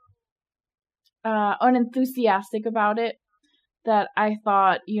so unenthusiastic about it that I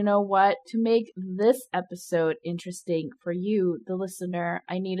thought, you know what? To make this episode interesting for you, the listener,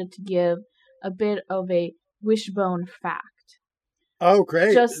 I needed to give a bit of a wishbone fact. Oh,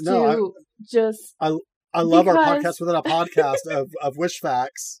 great! I love our podcast within a podcast of wish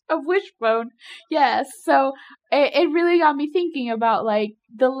facts. Of wishbone, yes. So it really got me thinking about like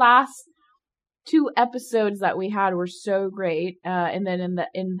the last 2 episodes that we had were so great. And then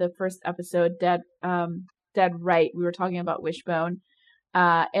in the first episode, Dead Right, we were talking about wishbone.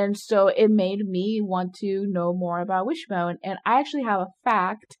 And so it made me want to know more about wishbone. And I actually have a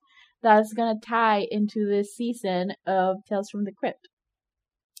fact that's going to tie into this season of Tales from the Crypt.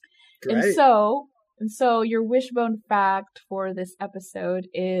 Great. And so your wishbone fact for this episode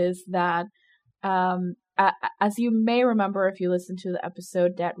is that, as you may remember if you listened to the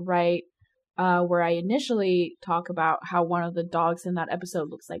episode Dead Right, where I initially talk about how one of the dogs in that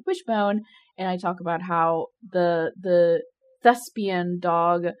episode looks like Wishbone, and I talk about how the thespian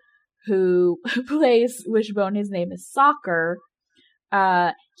dog who plays Wishbone, his name is Soccer.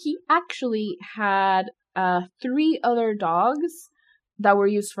 He actually had 3 other dogs that were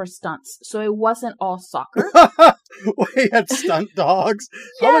used for stunts. So it wasn't all Soccer. We had stunt dogs?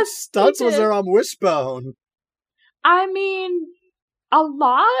 Yes, how much stunts was there on Wishbone? I mean, a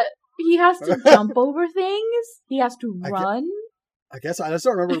lot. He has to jump over things. He has to run. I guess I just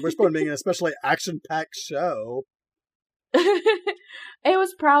don't remember Wishbone being an especially action-packed show. It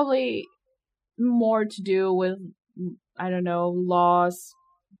was probably more to do with, I don't know, laws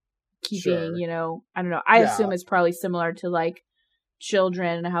keeping, sure. I don't know. I assume it's probably similar to like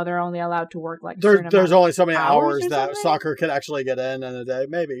children and how they're only allowed to work like there's only so many hours that Soccer could actually get in a day.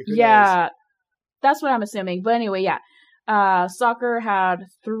 Maybe. Who knows? That's what I'm assuming. But anyway, Soccer had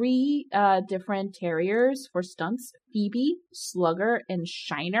 3 different terriers for stunts: Phoebe, Slugger, and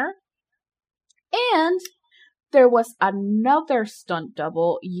Shiner. And there was another stunt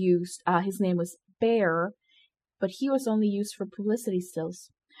double used. His name was Bear, but he was only used for publicity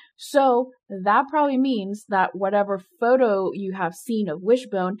stills. So that probably means that whatever photo you have seen of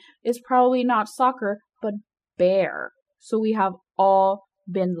Wishbone is probably not Soccer, but Bear. So we have all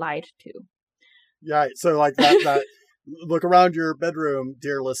been lied to. Yeah, so like that look around your bedroom,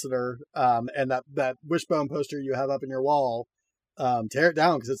 dear listener, and that Wishbone poster you have up in your wall, tear it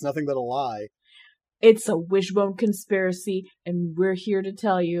down because it's nothing but a lie. It's a Wishbone conspiracy, and we're here to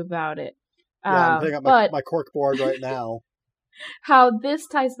tell you about it. Yeah, I'm putting up my cork board right now. How this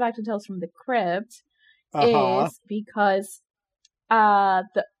ties back to Tales from the Crypt is because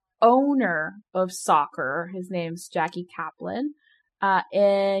the owner of Soccer, his name's Jackie Kaplan,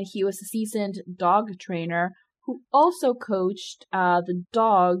 and he was a seasoned dog trainer who also coached the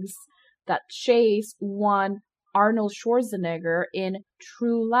dogs that chase one Arnold Schwarzenegger in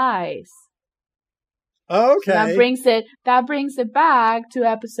True Lies. Okay. So that brings it back to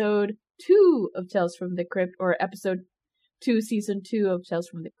episode 2 of Tales from the Crypt, or episode 2, season 2 of Tales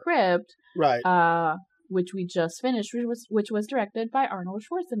from the Crypt. Right. Which we just finished, which was directed by Arnold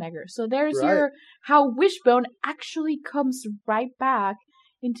Schwarzenegger. So there's your how Wishbone actually comes right back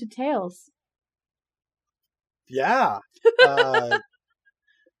into Tales. Yeah.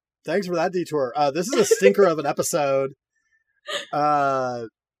 Thanks for that detour. This is a stinker of an episode.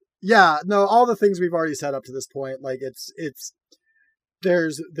 Yeah, no, all the things we've already said up to this point, like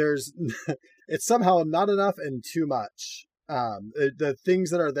there's it's somehow not enough and too much. The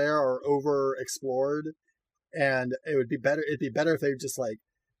things that are there are over explored, and it'd be better if they just like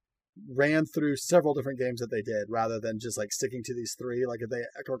ran through several different games that they did rather than just like sticking to these 3. Like if they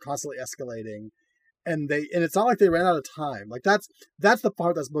were constantly escalating, and it's not like they ran out of time. Like that's the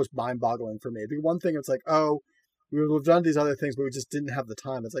part that's most mind-boggling for me. The one thing, it's like, oh, we've done these other things, but we just didn't have the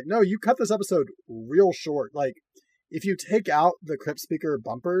time. It's like, no, you cut this episode real short. Like, if you take out the Crypt Speaker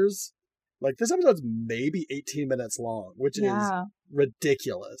bumpers, like, this episode's maybe 18 minutes long, which is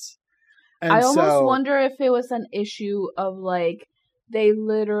ridiculous. And I almost wonder if it was an issue of, like, they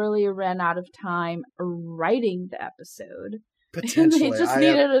literally ran out of time writing the episode. Potentially. And they just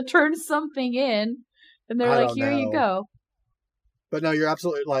needed to turn something in, and they're like, here you go. But no, you're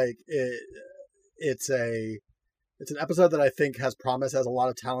absolutely, like, it's an episode that I think has promise, has a lot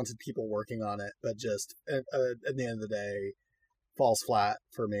of talented people working on it, but just at the end of the day falls flat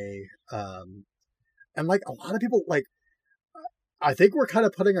for me. And like a lot of people, like, I think we're kind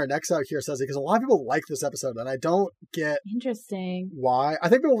of putting our necks out here, Ceci, because a lot of people like this episode, and I don't get why. I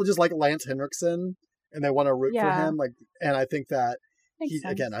think people just like Lance Henriksen and they want to root for him. Like, and I think that I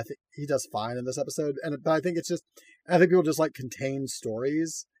think he does fine in this episode. But I think I think people just like contained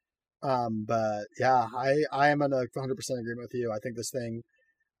stories. But yeah, I am in 100% agreement with you. I think this thing,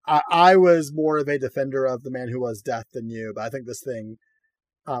 I was more of a defender of The Man Who Was Death than you, but I think this thing,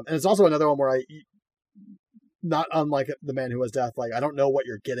 and it's also another one where not unlike The Man Who Was Death, like, I don't know what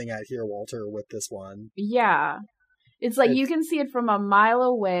you're getting at here, Walter, with this one. Yeah. It's like you can see it from a mile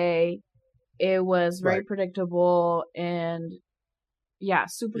away. It was very predictable and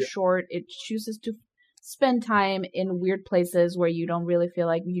super short. It chooses to spend time in weird places where you don't really feel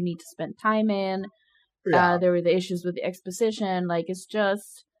like you need to spend time in. There were the issues with the exposition. Like, it's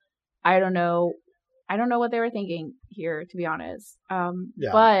just, I don't know what they were thinking here, to be honest.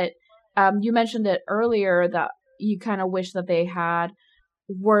 But you mentioned it earlier that you kind of wish that they had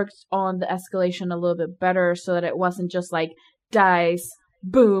worked on the escalation a little bit better, so that it wasn't just like dice,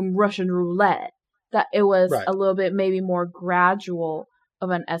 boom, Russian roulette. That it was a little bit maybe more gradual of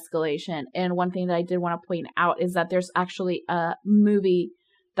an escalation. And one thing that I did want to point out is that there's actually a movie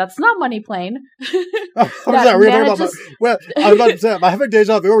that's not Money Plane. I was about to say, am I having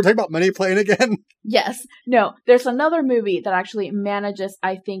deja vu? We're talking about Money Plane again? Yes. No, there's another movie that actually manages,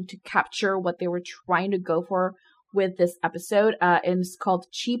 I think, to capture what they were trying to go for with this episode. And it's called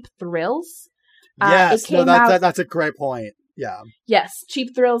Cheap Thrills. Yes, that's a great point. Yeah. Yes,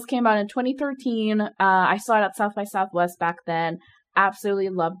 Cheap Thrills came out in 2013. I saw it at South by Southwest back then. Absolutely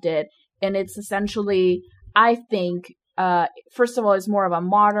loved it. And it's essentially, I think, first of all, it's more of a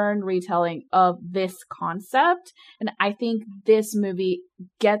modern retelling of this concept. And I think this movie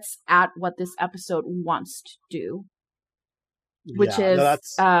gets at what this episode wants to do. Which is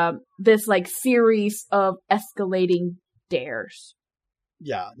this like series of escalating dares.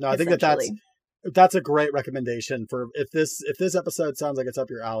 Yeah, no, I think that's a great recommendation for if this episode sounds like it's up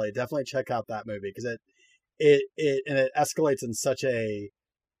your alley. Definitely check out that movie because it escalates in such a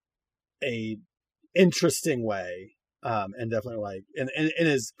interesting way, and definitely like and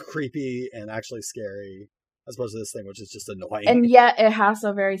is creepy and actually scary as opposed to this thing which is just annoying. And yet it has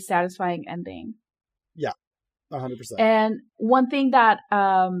a very satisfying ending. Yeah. 100%. And one thing that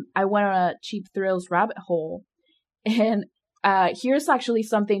I went on a Cheap Thrills rabbit hole, and here's actually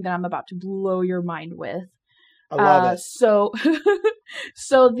something that I'm about to blow your mind with. I love it.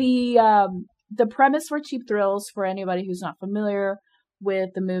 So the premise for Cheap Thrills, for anybody who's not familiar with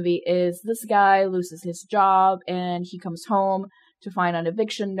the movie, is this guy loses his job and he comes home to find an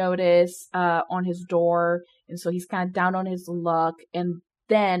eviction notice on his door, and so he's kind of down on his luck. And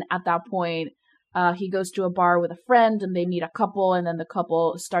then at that point, he goes to a bar with a friend and they meet a couple, and then the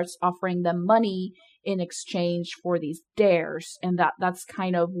couple starts offering them money in exchange for these dares. And that's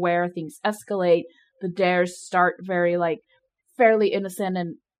kind of where things escalate. The dares start very like fairly innocent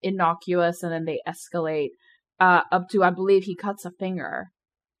and innocuous, and then they escalate up to, I believe he cuts a finger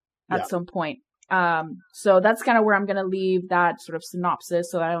at some point. So that's kind of where I'm going to leave that sort of synopsis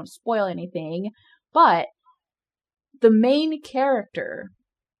so I don't spoil anything. But the main character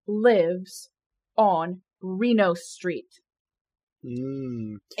lives on Reno Street.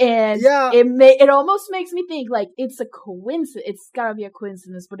 And it almost makes me think like it's a coincidence. It's gotta be a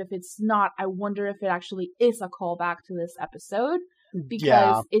coincidence, but if it's not, I wonder if it actually is a callback to this episode,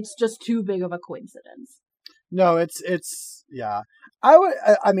 because it's just too big of a coincidence. No, it's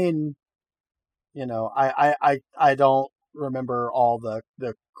I mean, you know, I don't remember all the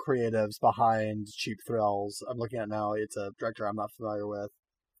creatives behind Cheap Thrills. I'm looking at it now. It's a director I'm not familiar with.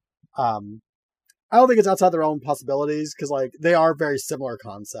 I don't think it's outside their own possibilities because, like, they are very similar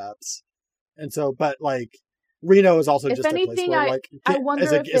concepts, and so, but like, Reno is also just a place where, like, I wonder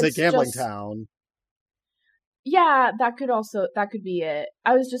if it's a gambling town. Yeah, that could be it.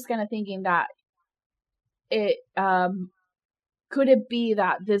 I was just kind of thinking that it could it be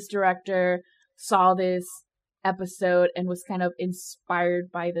that this director saw this episode and was kind of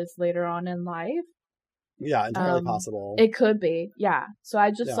inspired by this later on in life. Yeah, entirely possible. It could be, yeah. So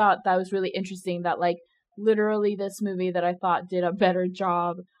I just thought that was really interesting that, like, literally this movie that I thought did a better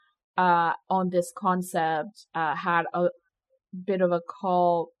job on this concept had a bit of a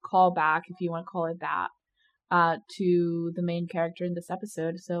callback, if you want to call it that, to the main character in this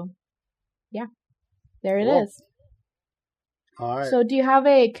episode. So, yeah, there it is. All right. So do you have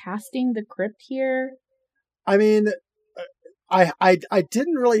a casting the crypt here? I mean, I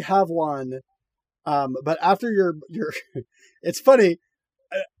didn't really have one. But after your it's funny,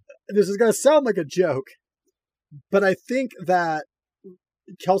 this is going to sound like a joke, but I think that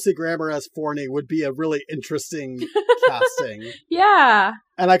Kelsey Grammer as Forney would be a really interesting casting. Yeah.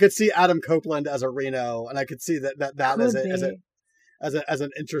 And I could see Adam Copeland as a Reno, and I could see that as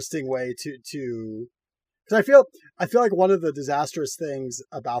an interesting way to because I feel like one of the disastrous things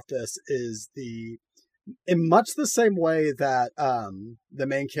about this is in much the same way that the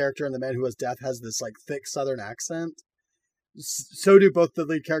main character in The Man Who Was Death has this like thick Southern accent, so do both the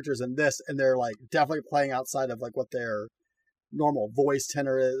lead characters in this, and they're like definitely playing outside of like what their normal voice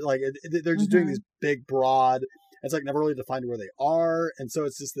tenor is. Like they're just doing these big, broad. It's like never really defined where they are, and so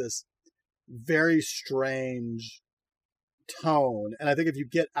it's just this very strange tone. And I think if you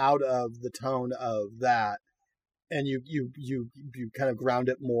get out of the tone of that, and you kind of ground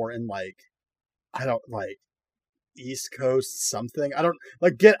it more in like, I don't like East Coast something. I don't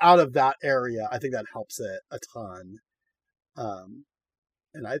like get out of that area. I think that helps it a ton.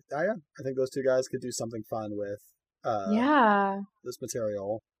 And I think those two guys could do something fun with this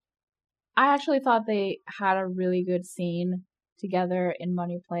material. I actually thought they had a really good scene together in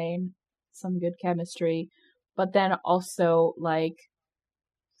Money Plane, some good chemistry, but then also like,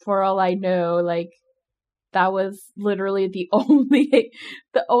 for all I know, like, that was literally the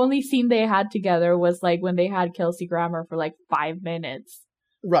only scene they had together was like when they had Kelsey Grammer for like 5 minutes.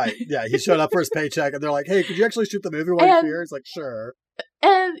 Right. Yeah. He showed up for his paycheck and they're like, "Hey, could you actually shoot the movie while you're here?" He's like, "Sure."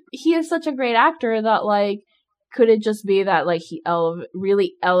 And he is such a great actor that like, could it just be that like he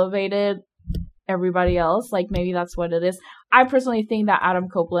really elevated everybody else? Like maybe that's what it is. I personally think that Adam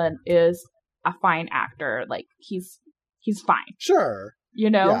Copeland is a fine actor. Like he's fine. Sure. You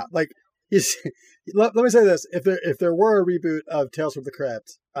know? Yeah, like let me say this. If there were a reboot of Tales from the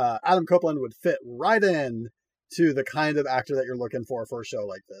Crypt, Adam Copeland would fit right in to the kind of actor that you're looking for a show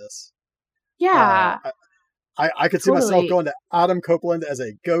like this. Yeah. I could see myself going to Adam Copeland as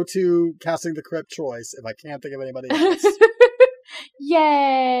a go-to Casting the Crypt choice if I can't think of anybody else.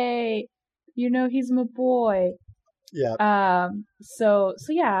 Yay! You know he's my boy. Yeah. So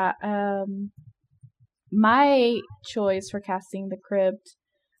yeah. My choice for Casting the Crypt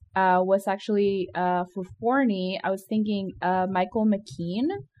was actually for Forney. I was thinking Michael McKean.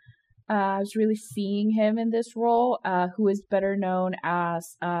 I was really seeing him in this role, who is better known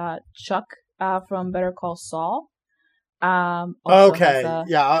as Chuck from Better Call Saul. Okay,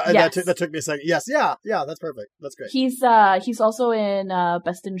 yes. that took me a second. Yes, yeah, that's perfect. That's great. He's also in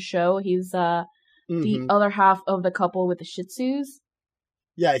Best in Show. He's the other half of the couple with the Shih Tzus.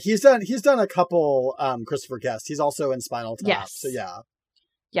 Yeah, he's done a couple Christopher Guest. He's also in Spinal Tap. Yes. So yeah.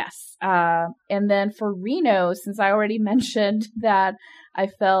 Yes. And then for Reno, since I already mentioned that I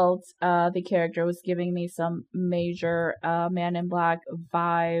felt the character was giving me some major Man in Black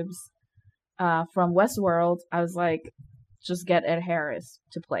vibes from Westworld, I was like, just get Ed Harris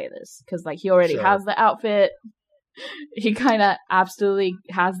to play this. Because like he already has the outfit. He kind of absolutely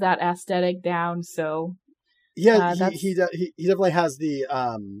has that aesthetic down. So yeah, he definitely has the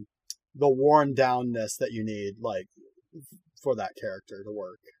worn downness that you need like for that character to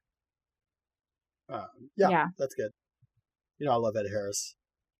work. Yeah, that's good. You know, I love Ed Harris.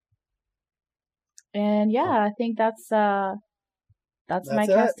 And yeah, I think that's my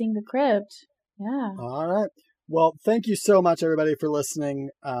Casting the Crypt. Yeah. All right. Well, thank you so much, everybody, for listening.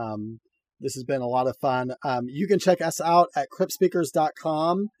 This has been a lot of fun. You can check us out at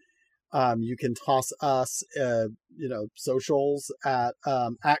cryptspeakers.com. You can toss us, socials at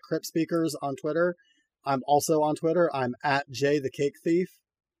Cryptspeakers on Twitter. I'm also on Twitter. I'm at Jay the Cake Thief.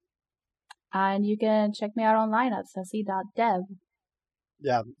 And you can check me out online at ceci.dev.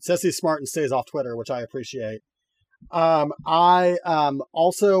 Yeah, Ceci's smart and stays off Twitter, which I appreciate. I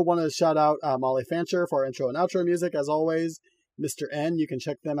also want to shout out Molly Fancher for our intro and outro music, as always. Mr. N, you can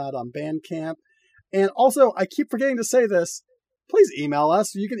check them out on Bandcamp. And also, I keep forgetting to say this, please email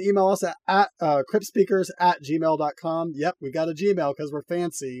us. You can email us at cryptspeakers@gmail.com. Yep, we got a Gmail because we're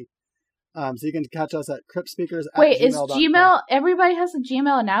fancy. So you can catch us at cryptspeakers@gmail.com. Wait, is Gmail, everybody has a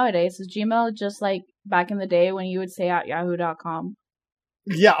Gmail nowadays. Is Gmail just like back in the day when you would say at yahoo.com?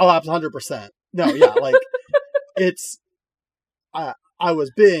 Yeah, 100%. No, yeah, like, it's, I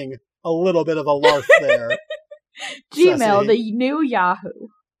was being a little bit of a lark there. Gmail, the new Yahoo.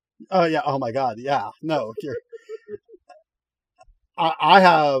 Oh, yeah, oh my god, yeah. No, I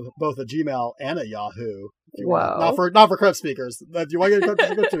have both a Gmail and a Yahoo. Wow. Not for Crypt Speakers. If you want to get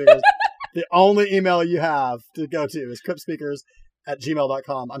Crypt Speakers, the only email you have to go to is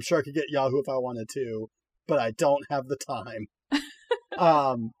cryptspeakers@gmail.com. I'm sure I could get Yahoo if I wanted to, but I don't have the time.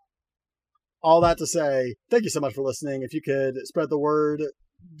 All that to say, thank you so much for listening. If you could spread the word,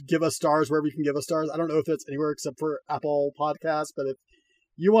 give us stars wherever you can give us stars. I don't know if it's anywhere except for Apple Podcasts, but if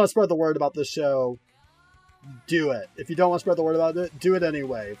you want to spread the word about this show, do it. If you don't want to spread the word about it, do it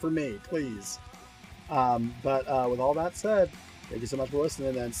anyway. For me, please. But with all that said, thank you so much for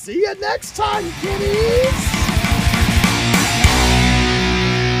listening, and see you next time, kiddies!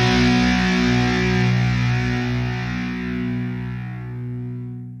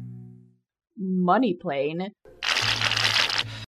 Money Plane.